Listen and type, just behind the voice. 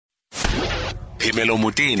Phemelo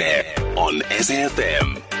Motene on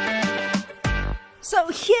SAFM. So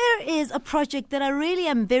here is a project that I really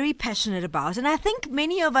am very passionate about, and I think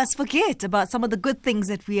many of us forget about some of the good things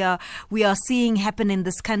that we are seeing happen in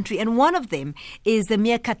this country. And one of them is the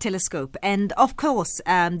MeerKat telescope, and of course,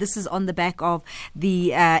 this is on the back of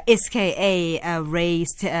the SKA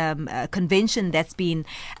raised convention that's been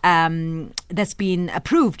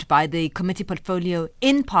approved by the committee portfolio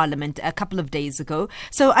in Parliament a couple of days ago.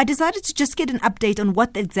 So I decided to just get an update on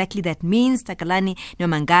what exactly that means. Takalani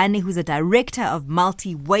Nemaungani, who's a director of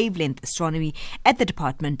Multi-wavelength Astronomy at the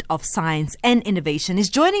Department of Science and Innovation, is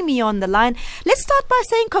joining me on the line. Let's start by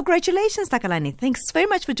saying congratulations, Takalani. Thanks very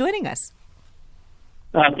much for joining us.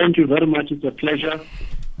 Thank you very much. It's a pleasure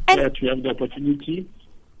to have the opportunity.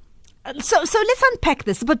 So let's unpack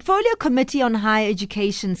this. The Portfolio Committee on Higher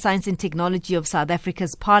Education, Science and Technology of South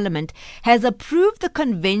Africa's Parliament has approved the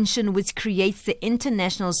convention which creates the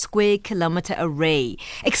International Square Kilometre Array.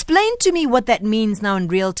 Explain to me what that means now in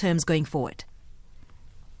real terms going forward.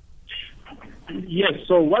 Yes,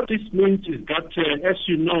 so what this means is that, as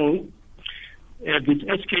you know, this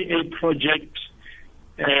SKA project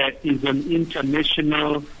is an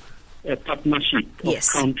international partnership of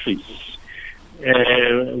countries.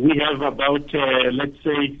 We have about, let's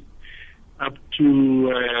say, up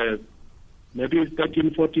to maybe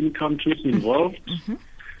 13, 14 countries involved,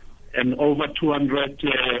 and over 200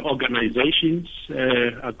 organizations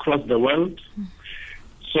across the world.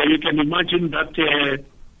 So you can imagine that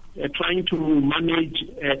trying to manage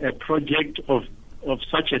a project of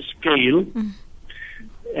such a scale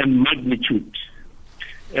and magnitude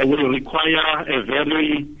will require a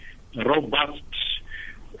very robust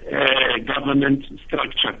governance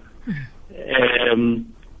structure,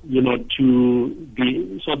 to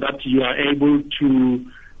be so that you are able to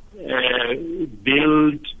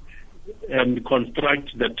build and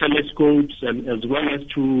construct the telescopes, and as well as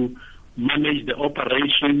to manage the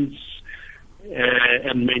operations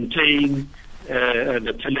and maintain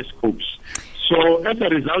the telescopes. So as a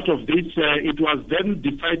result of this, it was then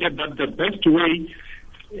decided that the best way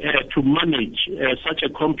to manage such a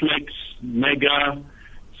complex mega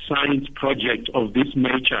science project of this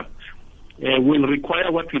nature will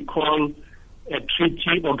require what we call a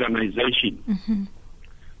treaty organization,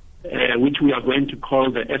 which we are going to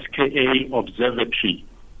call the SKA Observatory.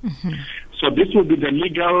 So this will be the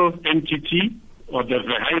legal entity or the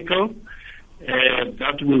vehicle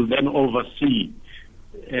that will then oversee,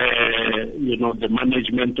 the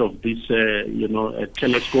management of this, a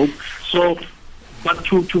telescope. So, but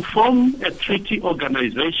to form a treaty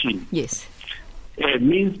organization,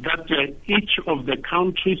 means that each of the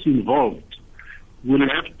countries involved will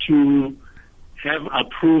have to have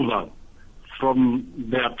approval from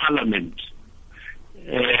their parliament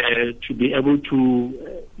to be able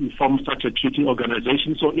to form such a treaty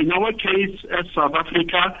organization. So in our case, as South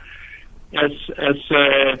Africa, as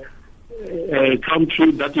a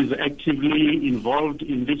country that is actively involved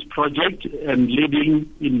in this project and leading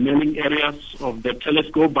in many areas of the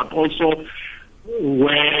telescope, but also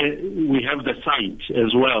where we have the site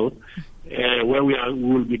as well, where we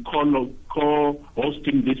will be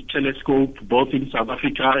co-hosting this telescope both in South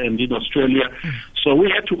Africa and in Australia. So we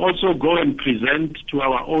had to also go and present to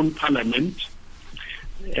our own parliament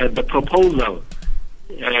the proposal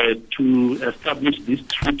to establish this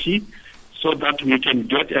treaty, so that we can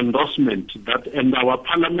get endorsement, and our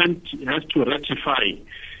parliament has to ratify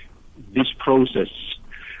this process.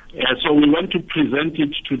 So we want to present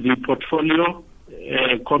it to the Portfolio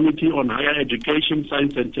Committee on Higher Education,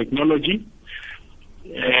 Science and Technology,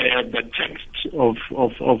 the text of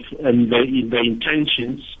and the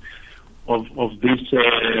intentions of this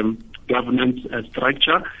governance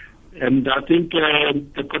structure. And I think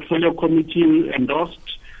the Portfolio Committee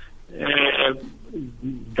endorsed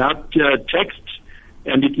that text,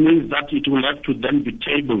 and it means that it will have to then be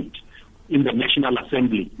tabled in the National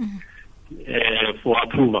Assembly for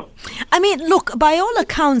approval. I mean, look, by all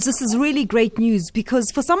accounts, this is really great news,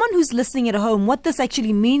 because for someone who's listening at home, what this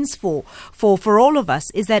actually means for all of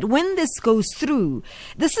us is that when this goes through,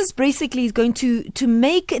 this is basically going to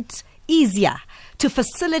make it easier to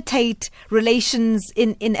facilitate relations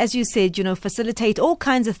in, as you said, facilitate all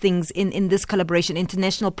kinds of things in this collaboration,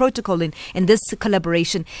 international protocol in this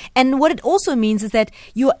collaboration. And what it also means is that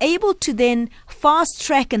you're able to then fast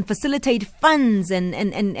track and facilitate funds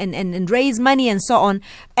and raise money and so on,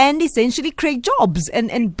 and essentially create jobs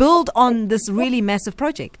and build on this really massive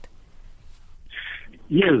project.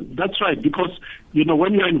 Yes, that's right. Because,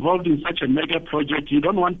 when you're involved in such a mega project, you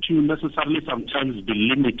don't want to necessarily sometimes be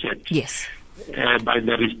limited. Yes. By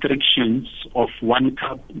the restrictions of one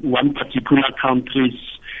particular country's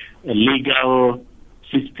legal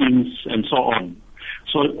systems and so on.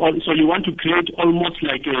 So you want to create almost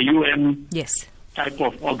like a UN type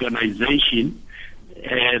of organization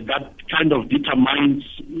that kind of determines,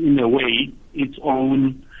 in a way, its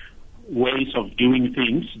own ways of doing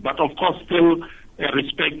things, but of course still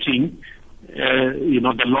respecting,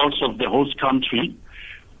 the laws of the host country.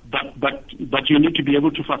 But you need to be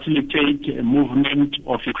able to facilitate a movement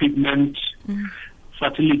of equipment,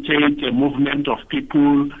 facilitate a movement of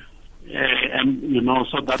people, and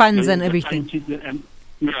so that funds and everything.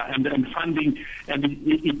 And funding, and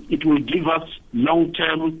it will give us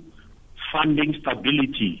long-term funding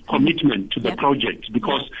stability, commitment to the project,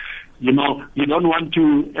 because you don't want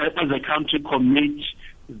to, as a country, commit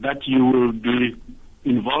that you will be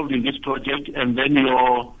involved in this project, and then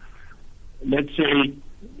let's say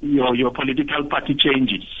your political party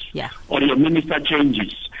changes, or your minister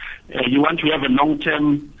changes. You want to have a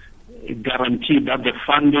long-term guarantee that the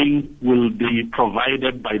funding will be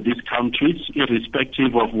provided by these countries,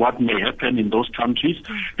 irrespective of what may happen in those countries,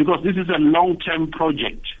 because this is a long-term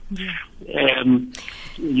project.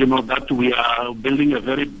 That we are building a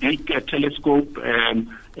very big telescope, and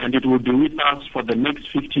it will be with us for the next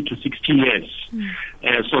 50 to 60 years.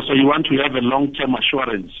 So you want to have a long-term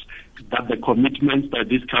assurance that the commitments by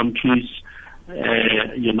these countries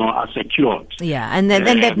are secured. And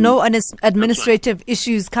that no administrative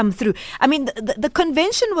issues come through. I mean, the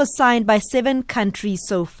convention was signed by 7 countries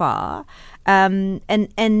so far, and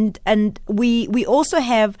we also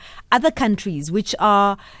have other countries which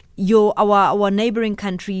are our neighboring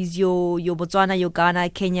countries, your Botswana, your Ghana,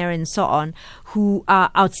 Kenya, and so on, who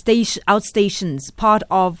are outstations, part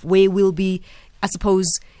of where we'll be, I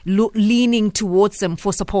suppose, leaning towards them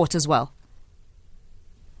for support as well.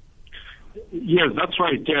 Yes, that's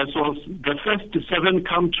right. So the first 7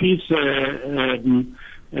 countries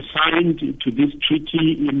signed to this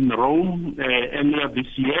treaty in Rome earlier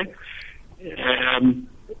this year,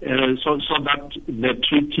 so that the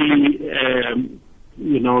treaty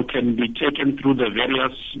can be taken through the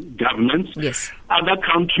various governments. Yes. Other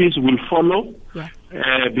countries will follow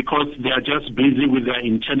because they are just busy with their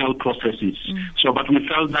internal processes. But we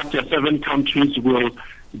felt that 7 countries will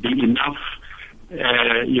be enough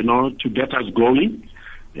to get us going,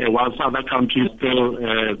 whilst other countries still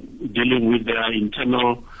dealing with their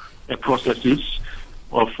internal processes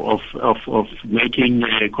of making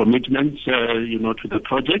commitments, to the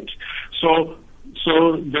project. So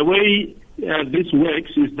the way this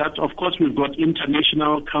works is that, of course, we've got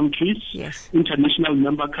international countries, international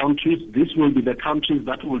member countries. This will be the countries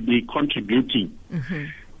that will be contributing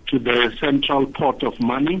to the central pot of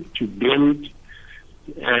money to build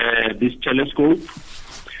this telescope.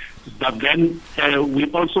 But then we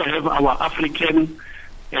also have our African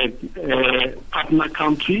partner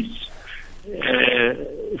countries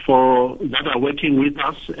that are working with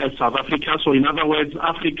us as South Africa. So in other words,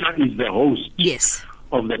 Africa is the host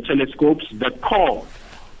of the telescopes. The core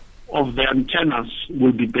of the antennas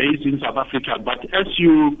will be based in South Africa. But as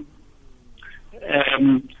you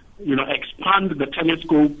expand the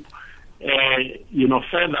telescope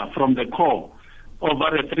further from the core,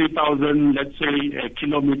 over a 3,000, let's say,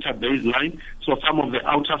 kilometer baseline. So some of the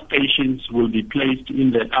outer stations will be placed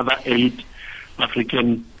in the other 8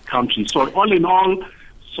 African countries. So all in all,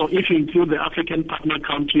 so if you include the African partner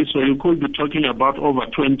countries, so you could be talking about over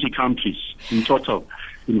 20 countries in total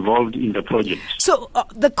involved in the project. So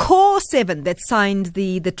the core 7 that signed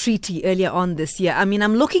the treaty earlier on this year, I mean,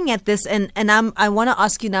 I'm looking at this and I want to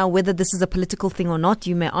ask you now whether this is a political thing or not.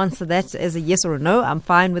 You may answer that as a yes or a no. I'm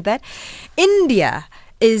fine with that. India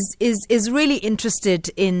is really interested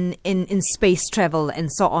in space travel and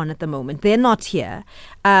so on at the moment. They're not here.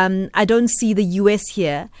 I don't see the US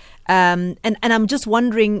here. And I'm just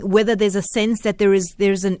wondering whether there's a sense that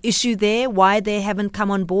there's an issue there, why they haven't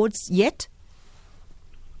come on board yet?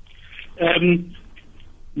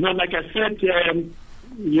 No, like I said,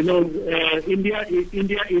 India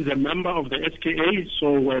is a member of the SKA,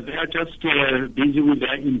 so they are just busy with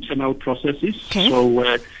their internal processes. Okay. So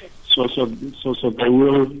they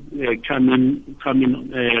will come in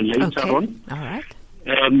later on. All right.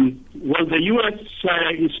 Well, the US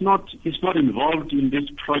is not involved in this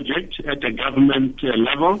project at a government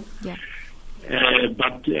level. Yeah.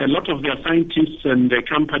 But a lot of their scientists and their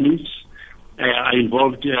companies are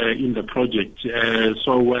involved in the project.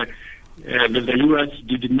 So the US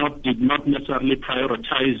did not necessarily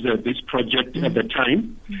prioritize this project at the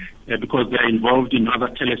time because they are involved in other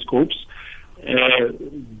telescopes.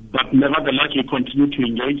 But nevertheless, we continue to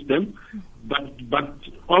engage them. But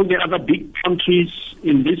all the other big countries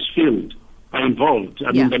in this field are involved.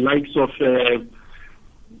 I mean, the likes of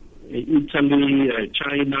Italy,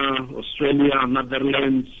 China, Australia,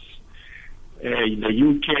 Netherlands, the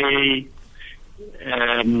UK.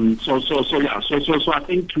 So I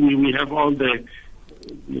think we have all the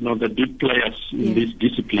big players in this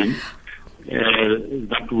discipline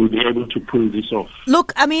that will be able to pull this off.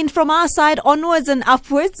 Look, I mean, from our side, onwards and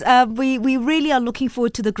upwards, we really are looking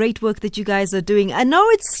forward to the great work that you guys are doing. I know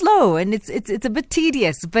it's slow and it's a bit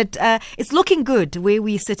tedious, but it's looking good where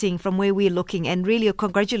we're sitting, from where we're looking, and really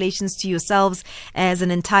congratulations to yourselves as an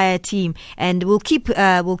entire team. And we'll keep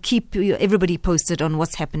everybody posted on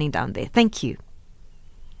what's happening down there. Thank you.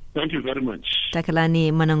 Thank you very much.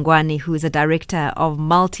 Takalani Nemaungani, who is a director of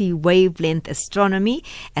Multi-wavelength Astronomy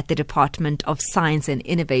at the Department of Science and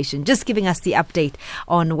Innovation, just giving us the update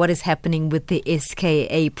on what is happening with the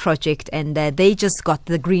SKA project. And they just got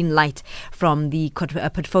the green light from the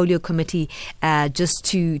portfolio committee just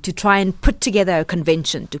to try and put together a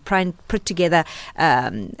convention, to try and put together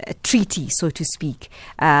a treaty, so to speak,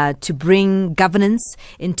 to bring governance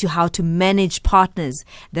into how to manage partners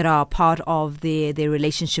that are part of their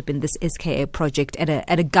relationship in this SKA project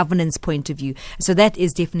at a governance point of view. So that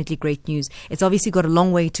is definitely great news. It's obviously got a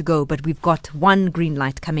long way to go, but we've got one green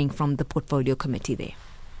light coming from the portfolio committee there.